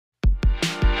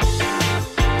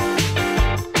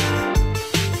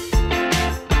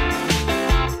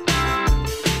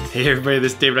Hey everybody,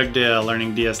 this is Dave Dugdale,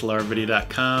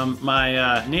 learningdslrvideo.com.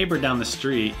 My neighbor down the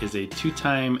street is a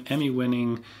two-time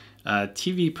Emmy-winning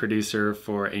TV producer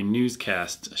for a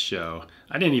newscast show.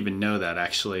 I didn't even know that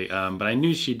actually, but I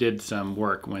knew she did some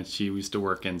work when she used to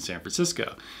work in San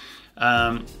Francisco.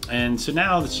 And so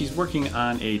now she's working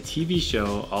on a TV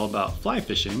show all about fly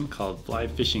fishing called Fly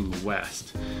Fishing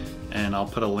West. And I'll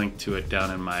put a link to it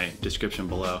down in my description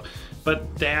below.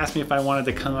 But they asked me if I wanted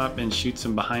to come up and shoot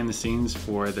some behind the scenes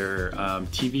for their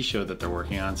TV show that they're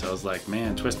working on. So I was like,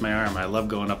 man, twist my arm. I love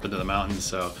going up into the mountains.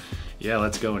 So yeah,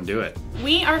 let's go and do it.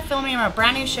 We are filming a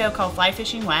brand new show called Fly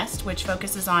Fishing West, which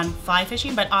focuses on fly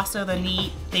fishing, but also the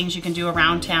neat things you can do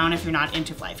around town if you're not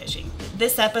into fly fishing.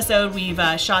 This episode, we've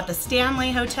shot the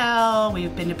Stanley Hotel,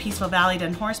 we've been to Peaceful Valley,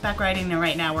 done horseback riding, and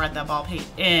right now we're at the Ballpate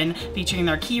Inn, featuring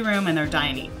their key room and their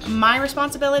dining. My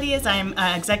responsibility is I'm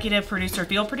an executive producer,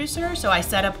 field producer, so I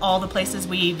set up all the places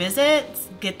we visit,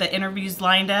 get the interviews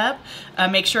lined up,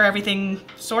 make sure everything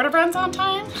sort of runs on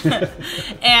time,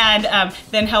 and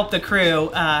then help the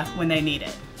crew when they need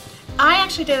it. I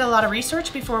actually did a lot of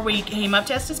research before we came up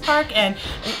to Estes Park, and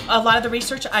a lot of the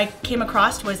research I came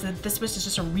across was that this was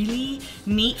just a really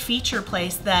neat feature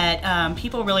place that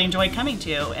people really enjoyed coming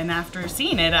to, and after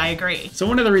seeing it, I agree. So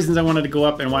one of the reasons I wanted to go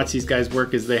up and watch these guys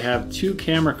work is they have two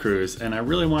camera crews, and I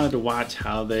really wanted to watch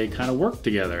how they kind of work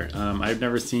together. I've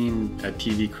never seen a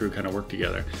TV crew kind of work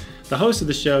together. The host of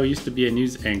the show used to be a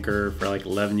news anchor for like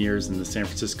 11 years in the San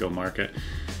Francisco market.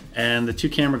 And the two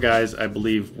camera guys, I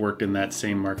believe, worked in that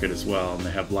same market as well, and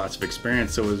they have lots of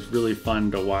experience, so it was really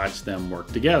fun to watch them work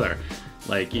together.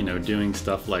 Like, you know, doing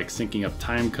stuff like syncing up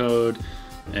time code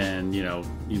and, you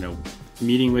know,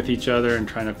 meeting with each other and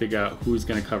trying to figure out who's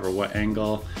going to cover what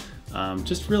angle.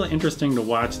 Just really interesting to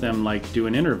watch them like do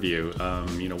an interview,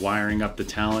 you know, wiring up the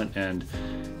talent, and,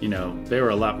 you know, they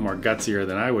were a lot more gutsier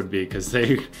than I would be because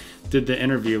they did the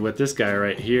interview with this guy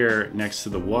right here next to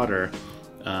the water.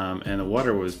 And the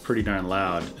water was pretty darn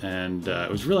loud, and it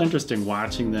was really interesting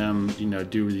watching them, you know,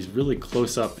 do these really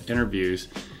close-up interviews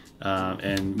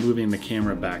and moving the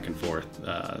camera back and forth.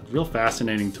 Real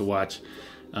fascinating to watch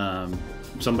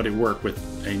somebody work with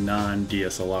a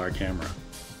non-DSLR camera.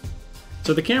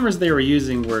 So the cameras they were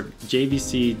using were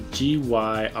JVC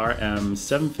GY-RM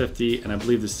 750 and I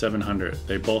believe the 700.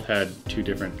 They both had two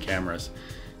different cameras.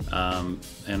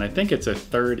 And I think it's a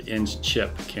 3/3"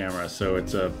 chip camera, so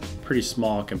it's a pretty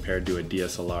small compared to a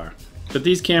DSLR. But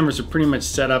these cameras are pretty much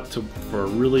set up for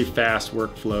really fast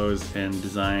workflows and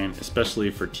design, especially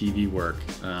for TV work.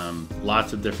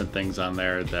 Lots of different things on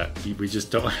there that we just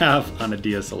don't have on a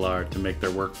DSLR to make their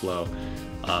workflow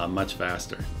much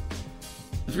faster.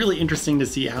 It's really interesting to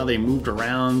see how they moved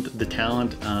around the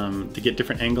talent to get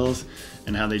different angles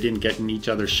and how they didn't get in each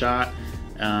other's shot.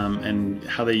 And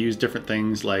how they use different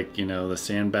things like, you know, the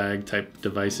sandbag type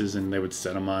devices, and they would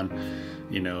set them on,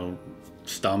 you know,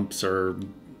 stumps or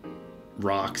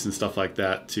rocks and stuff like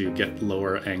that to get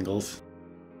lower angles.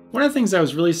 One of the things I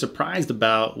was really surprised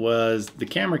about was the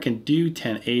camera can do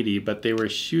 1080, but they were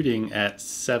shooting at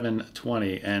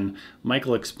 720, and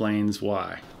Michael explains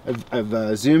why.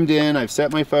 I've zoomed in, I've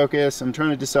set my focus, I'm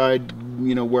trying to decide,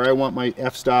 you know, where I want my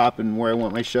f-stop and where I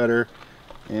want my shutter,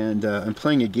 and I'm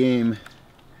playing a game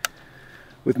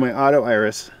with my auto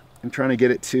iris. I'm trying to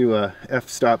get it to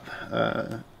f-stop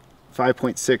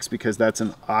 5.6 because that's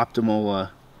an optimal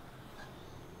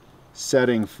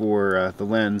setting for the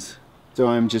lens. So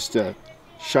I'm just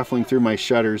shuffling through my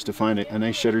shutters to find a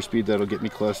nice shutter speed that'll get me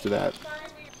close to that.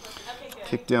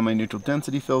 Kick down my neutral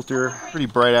density filter. Pretty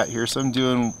bright out here, so I'm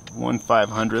doing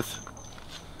 1/500th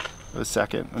of a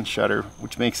second on shutter,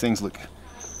 which makes things look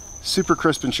super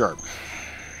crisp and sharp.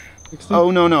 60?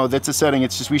 Oh, no, that's a setting.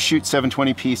 It's just we shoot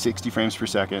 720p, 60 frames per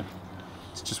second.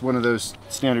 It's just one of those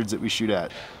standards that we shoot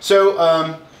at.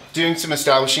 So, doing some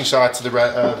establishing shots of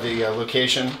the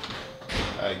location,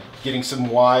 getting some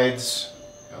wides,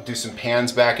 I'll do some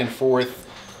pans back and forth,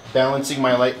 balancing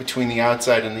my light between the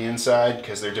outside and the inside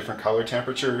because they're different color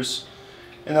temperatures,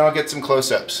 and then I'll get some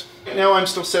close-ups. Now I'm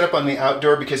still set up on the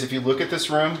outdoor because if you look at this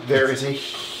room, there is a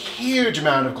huge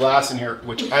amount of glass in here,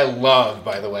 which I love,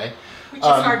 by the way. Which is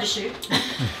hard to shoot.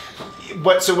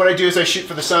 So what I do is I shoot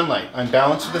for the sunlight. I'm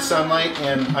balanced with the sunlight,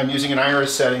 and I'm using an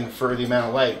iris setting for the amount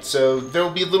of light. So there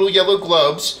will be little yellow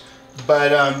globes,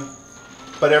 but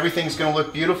everything's going to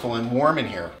look beautiful and warm in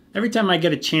here. Every time I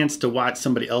get a chance to watch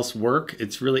somebody else work,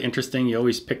 it's really interesting. You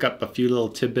always pick up a few little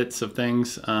tidbits of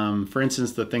things. For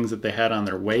instance, the things that they had on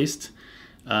their waist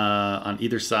on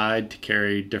either side to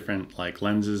carry different like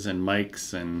lenses and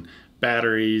mics and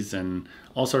batteries and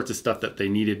all sorts of stuff that they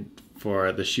needed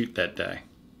for the shoot that day.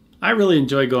 I really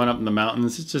enjoy going up in the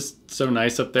mountains. It's just so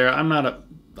nice up there. I'm not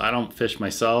I don't fish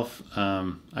myself.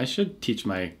 I should teach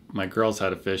my girls how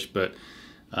to fish, but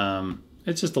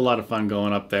it's just a lot of fun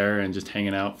going up there and just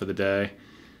hanging out for the day.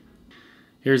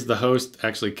 Here's the host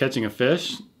actually catching a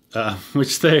fish,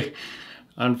 which they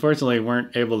unfortunately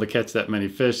weren't able to catch that many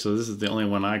fish, so this is the only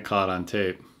one I caught on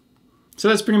tape. So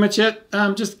that's pretty much it.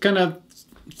 Just kind of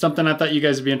something I thought you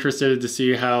guys would be interested to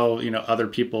see how, you know, other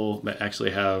people that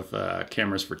actually have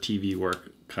cameras for TV work.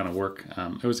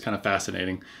 It was kind of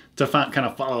fascinating to kind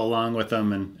of follow along with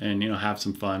them and you know, have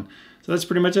some fun. So that's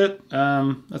pretty much it.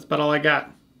 That's about all I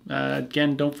got.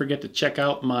 Again, don't forget to check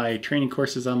out my training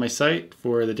courses on my site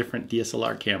for the different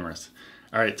DSLR cameras.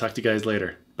 All right, talk to you guys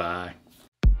later. Bye.